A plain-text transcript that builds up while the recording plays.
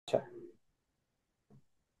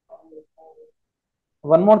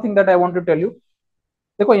One more thing that I want to tell you,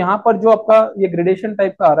 देखो यहाँ पर जो आपका ये ग्रेडेशन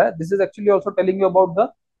टाइप का आ रहा है, this is actually also telling you about the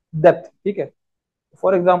depth, ठीक है।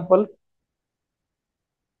 For example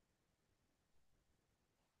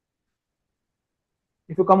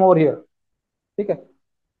if you come over here, ठीक है,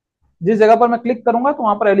 जिस जगह पर मैं क्लिक करूंगा तो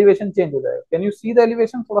वहां पर एलिवेशन चेंज हो जाएगा। Can you see the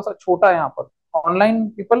elevation, थोड़ा सा छोटा है यहाँ पर। Online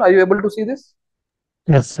people, are you able to see this?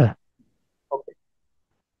 Yes sir. Okay,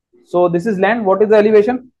 so this is land, what is the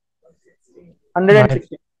elevation? One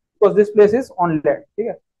 116, because this place is on land, ठीक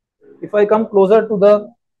है। if I come closer to the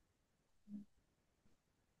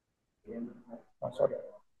sorry,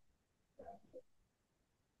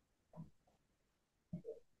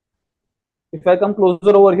 if I come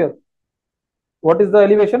closer over here, what is the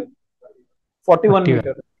elevation? 41 41।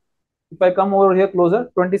 meter. if I come over here closer,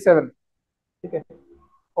 27, ठीक है।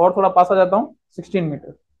 और थोड़ा पास आ जाता हूँ, 16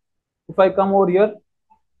 metre. if I come over here,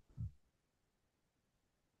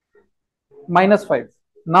 -5,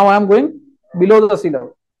 now I am going below the sea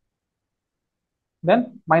level, then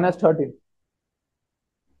 -13,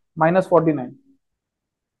 -49,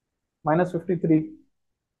 -53,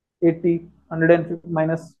 80, 150,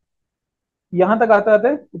 minus, यहां तक आता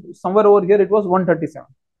है। Somewhere over here it was 137,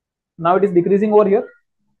 now it is decreasing over here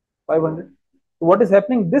 500. So what is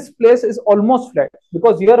happening, this place is almost flat,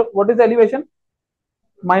 because here what is the elevation?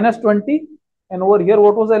 -20, and over here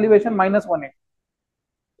what was the elevation? -18.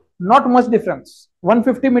 Not much difference,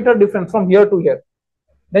 150-meter difference from here to here.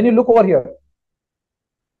 Then you look over here,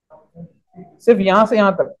 सिर्फ यहां से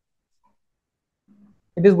यहां तक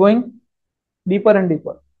it is going deeper and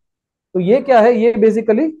deeper. तो ये क्या है, ये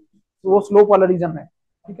बेसिकली वो स्लोप वाला रीजन है,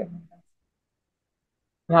 ठीक है।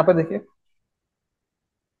 यहाँ पे देखिए,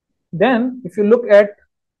 then if you look at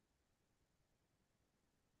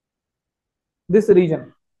this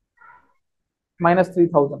reason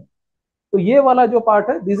 -3000, तो ये वाला जो पार्ट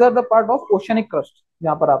है, these are the part of oceanic crust,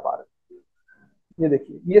 जहां पर आप आ रहे हैं। ये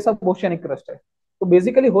देखिए, ये सब ओशनिक क्रस्ट है। तो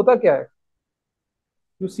बेसिकली होता क्या है,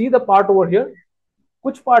 you see the part over here,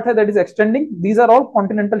 कुछ पार्ट है that is extending, these are all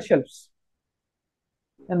continental shelves,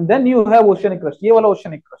 and then you have oceanic crust, ये वाला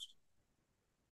ओशनिक क्रस्ट।